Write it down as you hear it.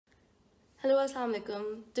Hello अस्सलाम वालेकुम।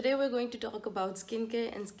 Today we are going to talk about skin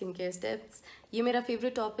care and skin care steps. ये मेरा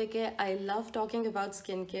favourite topic है। I love talking about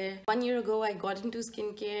skin care. 1 year ago I got into skin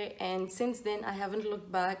care and since then I haven't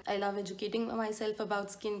looked back. I love educating myself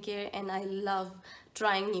about skin care and I love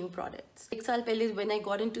trying new products. 1 साल पहले when I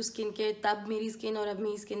got into skin care तब मेरी skin और अब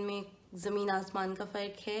मेरी skin में ज़मीन आसमान का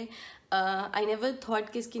फ़र्क है। आई नेवर थॉट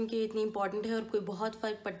कि स्किन केयर इतनी इंपॉर्टेंट है और कोई बहुत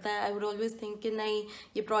फ़र्क पड़ता है। आई वुड ऑलवेज थिंक कि नहीं,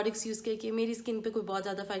 ये प्रोडक्ट्स यूज़ करके मेरी स्किन पे कोई बहुत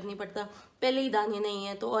ज़्यादा फ़र्क नहीं पड़ता, पहले ही दाने नहीं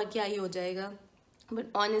है तो और क्या ही हो जाएगा।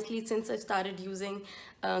 But honestly, since I started using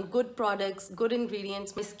good products, good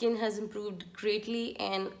ingredients, my skin has improved greatly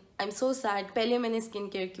and I'm so sad पहले मैंने स्किन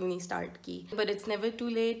केयर क्यों नहीं स्टार्ट की। But it's never too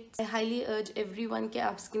late. I highly urge everyone कि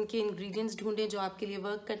आप skin के ingredients ढूंढें जो आपके लिए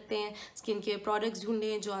वर्क करते हैं, स्किन केयर प्रोडक्ट्स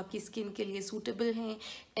ढूंढें जो आपकी स्किन के लिए सूटेबल हैं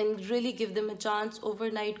and really give them a chance.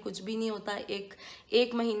 Overnight कुछ भी नहीं होता,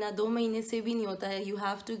 एक महीना 2 महीने से भी नहीं होता है। You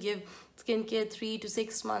have to give skincare 3 to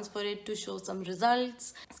 6 months for it to show some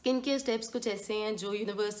results. Skin care steps कुछ ऐसे हैं जो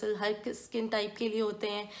यूनिवर्सल हर स्किन टाइप के लिए होते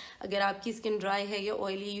हैं। अगर आपकी स्किन ड्राई है या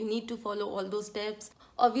oily, you need to follow all दो स्टेप्स।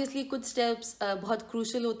 ऑब्वियसली कुछ स्टेप्स बहुत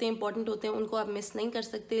क्रूशल होते हैं, इंपॉर्टेंट होते हैं, उनको आप मिस नहीं कर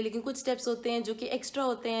सकते, लेकिन कुछ स्टेप्स होते हैं जो कि एक्स्ट्रा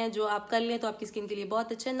होते हैं, जो आप कर लें तो आपकी स्किन के लिए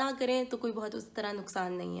बहुत अच्छा, ना करें तो कोई बहुत उस तरह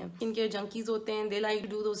नुकसान नहीं है। स्किन केयर जंकीज होते हैं, they like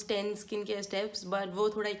do those 10 skin care steps, but वो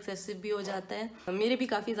थोड़ा एक्सेसिव भी हो जाता है। मेरे भी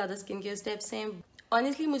काफ़ी ज़्यादा स्किन केयर स्टेप्स हैं।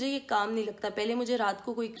 ऑनेस्टली मुझे ये काम नहीं लगता। पहले मुझे रात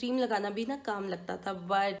को कोई क्रीम लगाना भी ना काम लगता था,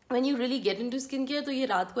 but when you really get into skin care तो ये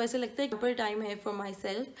रात को ऐसे लगता है प्रॉपर टाइम है for my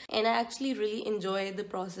self and I actually really enjoy the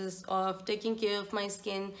process of taking care of my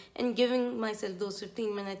skin and giving my self those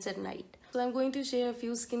 15 minutes at night. So I'm going to share a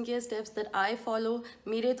few skincare steps that I follow.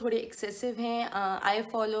 मेरे थोड़े excessive हैं. I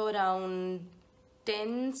follow around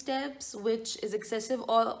 10 steps which is excessive,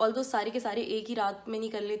 although सारे के सारे एक ही रात में नहीं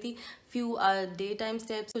कर लेती। few डे टाइम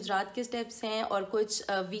स्टेप्स, कुछ रात के स्टेप्स हैं और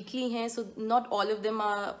कुछ वीकली हैं, so not all of them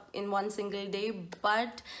are in one single day,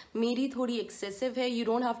 but मेरी थोड़ी एक्सेसिव है। You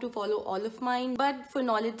don't have to follow all of mine, but for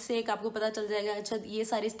knowledge से आपको पता चल जाएगा अच्छा ये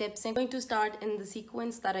सारे स्टेप्स हैं। Going to start in the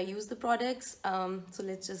sequence that I use the products, so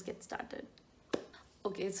let's just get started.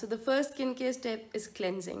 Okay, so the first skin care step is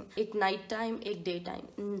cleansing. एक नाइट टाइम, एक डे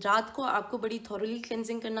टाइम। रात को आपको बड़ी थॉरली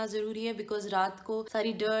क्लेंजिंग करना जरूरी है because रात को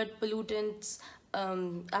सारी डर्ट, पोल्यूटेंट्स,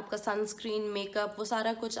 आपका सनस्क्रीन, मेकअप, वो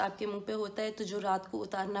सारा कुछ आपके मुंह पे होता है, तो जो रात को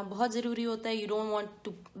उतारना बहुत ज़रूरी होता है। You don't want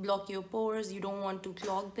to block your pores, you don't want to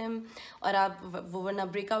clog them, और आप वो वरना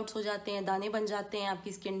ब्रेकआउट्स हो जाते हैं, दाने बन जाते हैं,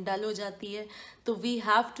 आपकी स्किन डल हो जाती है। तो we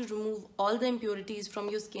have to remove all the impurities from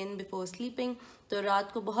your skin before sleeping. तो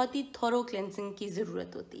रात को बहुत ही थॉरो क्लेंसिंग की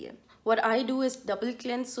ज़रूरत होती है। What I do is double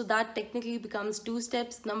cleanse, so that technically becomes 2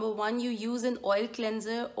 steps. Number 1, you use an oil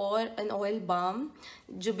cleanser or an oil balm,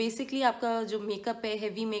 जो basically आपका जो मेकअप है,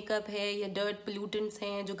 हेवी मेकअप है या डर्ट पोल्यूटेंट्स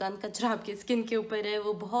हैं, जो गंद कचरा आपके स्किन के ऊपर है,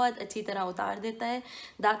 वो बहुत अच्छी तरह उतार देता है।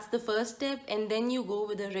 That's the first step and then you go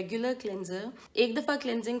with a regular cleanser. एक दफ़ा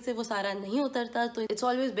क्लेंजिंग से वो सारा नहीं उतरता, तो it's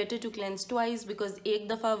always better to cleanse twice because एक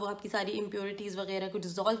दफ़ा वो आपकी सारी इम्प्योरिटीज़ वगैरह को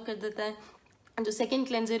डिजॉल्व कर देता है। जो सेकेंड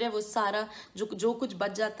क्लेंजर है वो सारा जो कुछ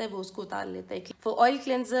बच जाता है वो उसको उतार लेता है। For oil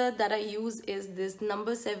cleanser that I use is this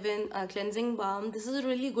number 7 cleansing balm. This is a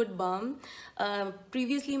really good balm.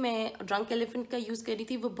 Previously मैं ड्रंक एलिफेंट का यूज करी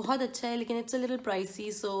थी, वो बहुत अच्छा है, लेकिन it's a little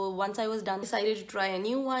pricey, so once I was done decided to try a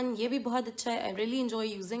new one. ये भी बहुत अच्छा है, I really enjoy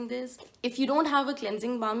using this. If you don't have a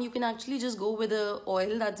cleansing balm, you can actually just go with a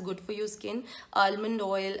oil that's good for your skin. Almond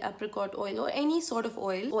oil, apricot oil और any sort of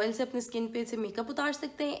oil. Oil से अपने skin पे से makeup उतार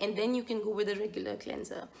सकते हैं and then you can go with a regular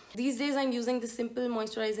cleanser. These days I'm using this simple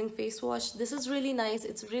moisturizing face wash. This is really nice.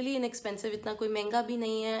 It's really inexpensive. इतना कोई महंगा भी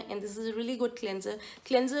नहीं है and this is a really good cleanser.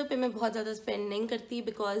 Cleanser पे मैं बहुत ज़्यादा spend नहीं करती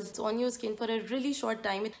because it's on your skin for a really short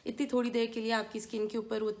time. इतनी थोड़ी देर के लिए आपकी स्किन के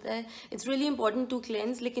ऊपर होता है। It's really important to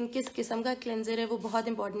cleanse, लेकिन किस किस्म का cleanser है वो बहुत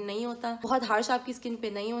important नहीं होता। बहुत harsh आपकी स्किन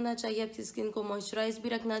पे नहीं होना चाहिए, आपकी स्किन को moisturize भी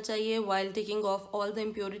रखना चाहिए while taking off all the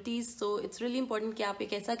impurities. So it's really important कि आप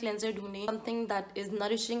एक ऐसा cleanser ढूंढें, something that is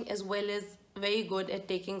nourishing as well as very good at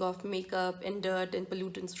taking off makeup and dirt and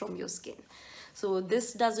pollutants from your skin. So this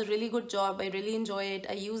does a really good job. I really enjoy it.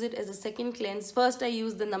 I use it as a second cleanse. First I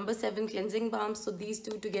use the number 7 cleansing balm, so these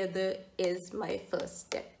two together is my first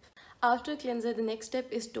step. After cleanser, the next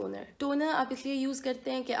step is toner. Toner आप इसलिए use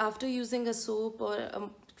करते हैं कि after using a soap or a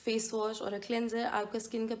face wash और अ cleanser आपका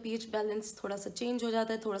skin का pH balance थोड़ा सा चेंज हो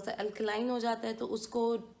जाता है, थोड़ा सा अल्कलाइन हो जाता है, तो उसको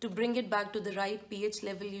to bring it back to the right pH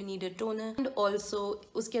level you need a toner. And also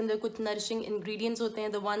उसके अंदर कुछ नरिशिंग इंग्रेडिएंट्स होते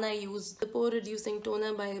हैं। The one I use the pour reducing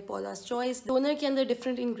toner bye पॉला's choice. Toner के अंदर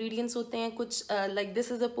डिफरेंट इंग्रेडिएंट्स होते हैं, कुछ like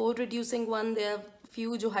this is the pour reducing one, they are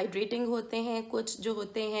few जो हाइड्रेटिंग होते हैं, कुछ जो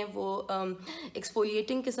होते हैं वो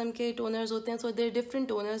एक्सफोलिएटिंग किस्म के टोनर्स होते हैं। So their different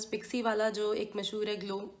toners. Pixie वाला जो एक मशहूर है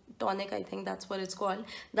glow tonic, I think that's what it's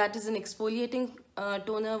called. That is an exfoliating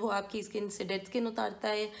toner. वो आपकी स्किन से डेड स्किन उतारता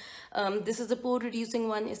है. This is a pore reducing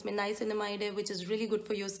one. इसमें niacinamide है, which is really good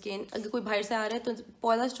for your skin. अगर कोई बाहर से आ रहा है तो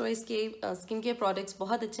Paula's Choice के स्किन केयर प्रोडक्ट्स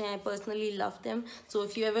बहुत अच्छे हैं. I personally love them. So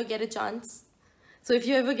if you ever get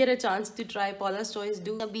a chance to try Paula's Choice,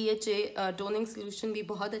 do. BHA toning solution भी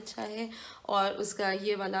बहुत अच्छा है और उसका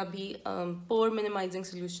ये वाला भी pore minimizing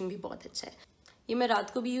solution भी बहुत अच्छा है. ये मैं रात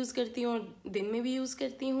को भी यूज़ करती हूँ और दिन में भी यूज़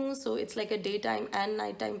करती हूँ. So it's like a day time and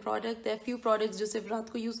night time product. There are few products जो सिर्फ रात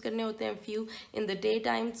को यूज़ करने होते हैं, few in the day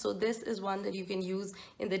time. So this is one that you can use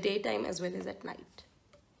in the day time as well as at night.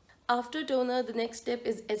 After toner the next step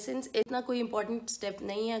is essence. इतना कोई important step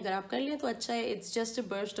नहीं है, अगर आप कर लें तो अच्छा है. It's just a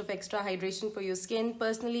burst of extra hydration for your skin.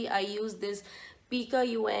 Personally I use this Pika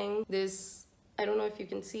Yuang, I don't know if you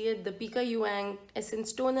can see it, the Pika Yuang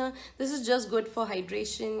Essence Toner. This is just good for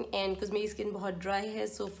hydration and because my skin बहुत dry है,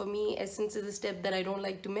 so for me essence is a step that I don't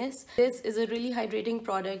like to miss. This is a really hydrating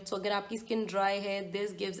product, so अगर आपकी skin dry है,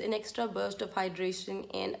 this gives an extra burst of hydration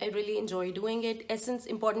and I really enjoy doing it. Essence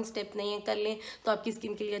important step नहीं है, कर लें तो आपकी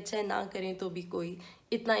skin के लिए अच्छा है, ना करें तो भी कोई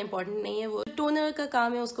इतना important नहीं है. वो toner का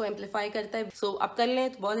काम है, उसको amplify करता है, so आप कर लें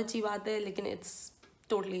तो बहुत अच्छी बात है, लेकिन it's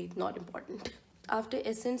totally not important. After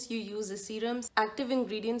essence you use the serums. Active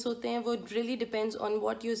ingredients होते हैं, वो really depends on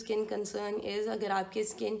what your skin concern is. अगर आपके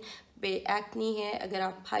skin पे एक्ने है, अगर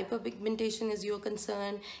आप hyperpigmentation is your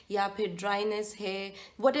concern या फिर dryness है,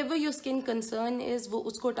 whatever your skin concern is, वो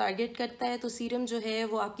उसको target करता है. तो serum जो है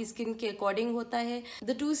वो आपकी skin के according होता है.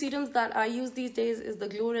 The two serums that I use these days is the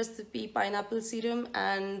Glow Recipe Pineapple Serum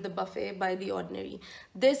and the Buffet by The Ordinary.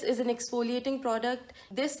 This is an exfoliating product.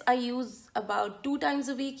 This I use about 2 times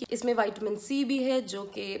a week. इसमें vitamin C भी है जो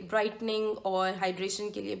कि brightening और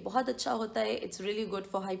hydration के लिए बहुत अच्छा होता है. It's really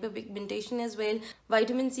good for hyperpigmentation as well.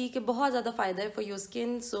 Vitamin C के बहुत ज़्यादा फ़ायदा है for your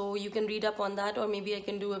skin, so you can read up on that or maybe I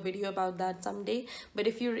can do a video about that someday. But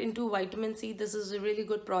if you're into vitamin C, this is a really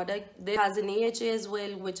good product. This has an AHA as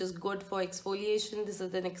well, which is good for exfoliation. This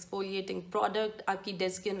is an exfoliating product. आपकी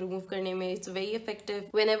dead skin remove करने में it's very effective.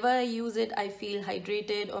 Whenever I use it, I feel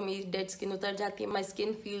hydrated और मेरी dead skin उतर जाती है. My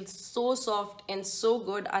skin feels so soft and so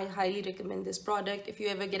good. I highly recommend this product. If you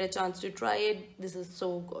ever get a chance to try it, this is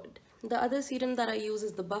so good. The other serum that I use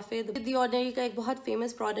is the Buffet. The Ordinary का एक बहुत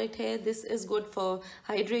famous product है. This is good for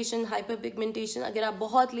hydration, hyperpigmentation. अगर आप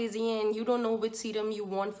बहुत lazy हैं and you don't know which serum you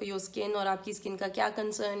want for your skin और आपकी skin का क्या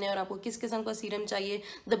concern है और आपको किस किस्म का serum चाहिए,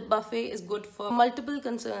 the Buffet is good for multiple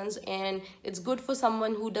concerns and it's good for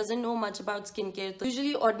someone who doesn't know much about skincare. तो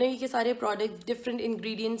usually Ordinary के सारे products different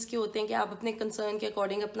ingredients के होते हैं कि आप अपने concern के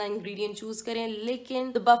according अपना ingredient choose करें,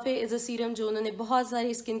 लेकिन the Buffet is a serum जो उन्होंने बहुत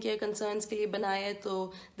सारे skincare concerns के लिए बनाया है.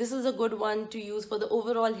 तो this is a good one to use for the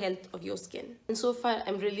overall health of your skin, and so far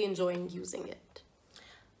I'm really enjoying using it.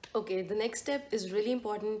 Okay, the next step is really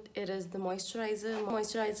important. It is the moisturizer.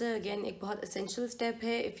 Moisturizer again एक बहुत essential step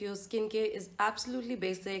है if your skincare is absolutely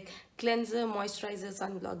basic. Cleanser, moisturizer,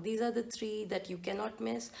 sunblock. These are the 3 that you cannot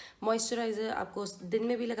miss. Moisturizer आपको दिन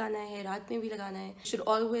में भी लगाना है, रात में भी लगाना है. You should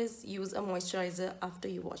always use a moisturizer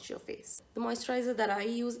after you wash your face. The moisturizer that I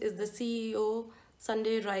use is the CEO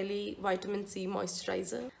Sunday Riley Vitamin C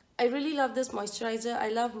Moisturizer. I really love this moisturizer. I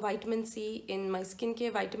love vitamin C in my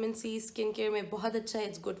skincare. Vitamin C skincare में बहुत अच्छा है.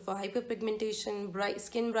 It's good for hyperpigmentation,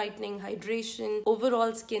 skin brightening, hydration,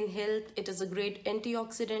 overall skin health. It is a great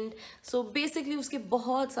antioxidant. So basically उसके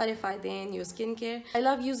बहुत सारे फ़ायदे हैं in your skincare. I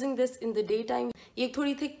love using this in the daytime. ये एक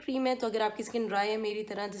थोड़ी thick cream है, तो अगर आपकी skin dry है मेरी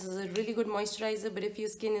तरह, this is a really good moisturizer. But if your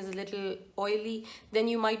skin is a little oily, then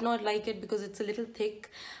you might not like it because it's a little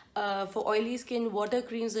thick. For oily skin, water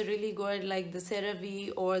creams are really good, like the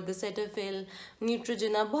CeraVe or the Cetaphil,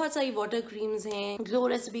 Neutrogena. बहुत सारी water creams हैं. Glow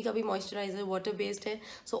Recipe का भी moisturizer water based है.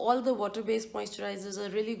 So all the water based moisturizers are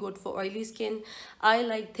really good for oily skin. I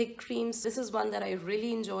like thick creams. This is one that I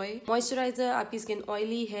really enjoy. Moisturizer आपकी skin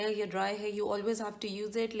oily है या dry है, you always have to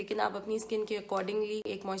use it. लेकिन आप अपनी skin के accordingly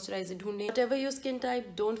एक moisturizer ढूंढें. Whatever your skin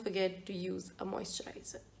type, don't forget to use a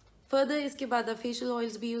moisturizer. Further इसके बाद आप फेशियल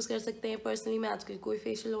ऑयल्स भी यूज़ कर सकते हैं. पर्सनली मैं आजकल कोई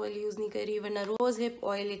फेशियल ऑयल यूज़ नहीं कर रही, वरना रोज हिप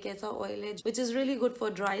ऑयल एक ऐसा ऑयल है which is really good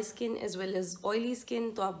for dry skin as well as oily skin,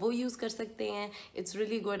 तो आप वो यूज़ कर सकते हैं. It's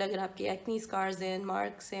really good. अगर आपके एक्नी स्कार्स हैं,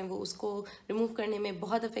 मार्क्स हैं, वो उसको रिमूव करने में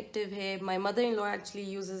बहुत इफेक्टिव है. My mother in law actually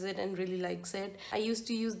usage it and really likes it. I use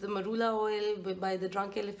to use the मरूला oil by the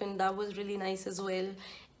drunk elephant. That was really nice as well.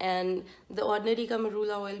 And the ordinary का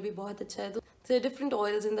मरूला oil भी बहुत अच्छा है. There are different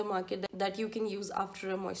oils in the market that you can use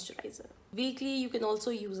after a moisturizer. Weekly, you can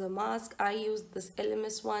also use a mask. I use this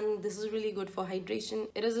LMS one. This is really good for hydration.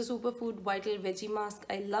 It is a superfood vital veggie mask.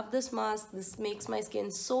 I love this mask. This makes my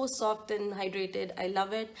skin so soft and hydrated. I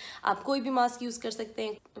love it. आप कोई भी mask use कर सकते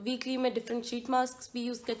हैं. Weekly मैं different sheet masks भी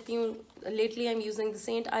use करती हूँ. Lately I'm using the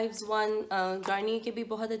Saint Ives one. Garnier के भी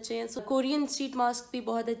बहुत अच्छे हैं. So Korean sheet mask भी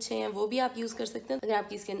बहुत अच्छे हैं. वो भी आप use कर सकते हैं. अगर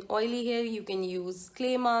आपकी skin oily है, you can use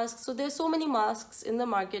clay masks. So there's so many masks in the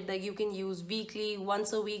market that you can use weekly,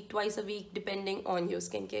 once a week, twice a week, depending on your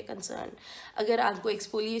skincare concern. अगर आपको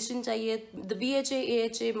exfoliation चाहिए, the BHA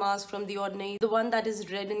AHA mask from The Ordinary, the one that is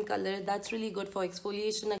red in color, that's really good for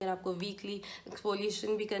exfoliation. अगर आपको weekly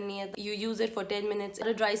exfoliation भी करनी है, you use it for 10 minutes.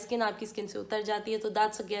 अगर dry skin आपकी skin से उतर जाती है, तो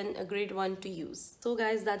that's again a great one to use. So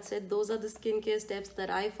guys, that's it. Those are the skincare steps that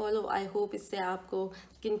I follow. I hope इससे आपको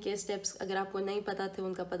skincare steps अगर आपको नहीं पता थे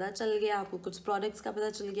उनका पता चल गया, आपको कुछ products का पता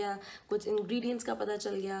चल गया, कुछ ingredients का पता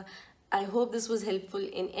चल गया. I hope this was helpful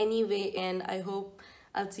in any way, and I hope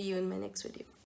I'll see you in my next video.